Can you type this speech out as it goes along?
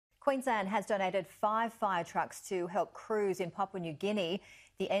Queensland has donated 5 fire trucks to help crews in Papua New Guinea.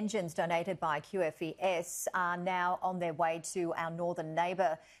 The engines donated by QFES are now on their way to our northern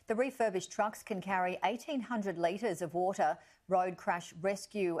neighbour. The refurbished trucks can carry 1,800 litres of water, road crash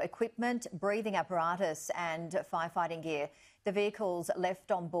rescue equipment, breathing apparatus and firefighting gear. The vehicles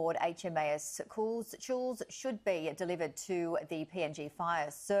left on board HMAS Choules should be delivered to the PNG Fire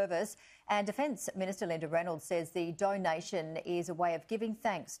Service. And Defence Minister Linda Reynolds says the donation is a way of giving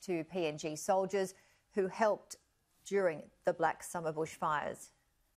thanks to PNG soldiers who helped during the Black Summer bushfires.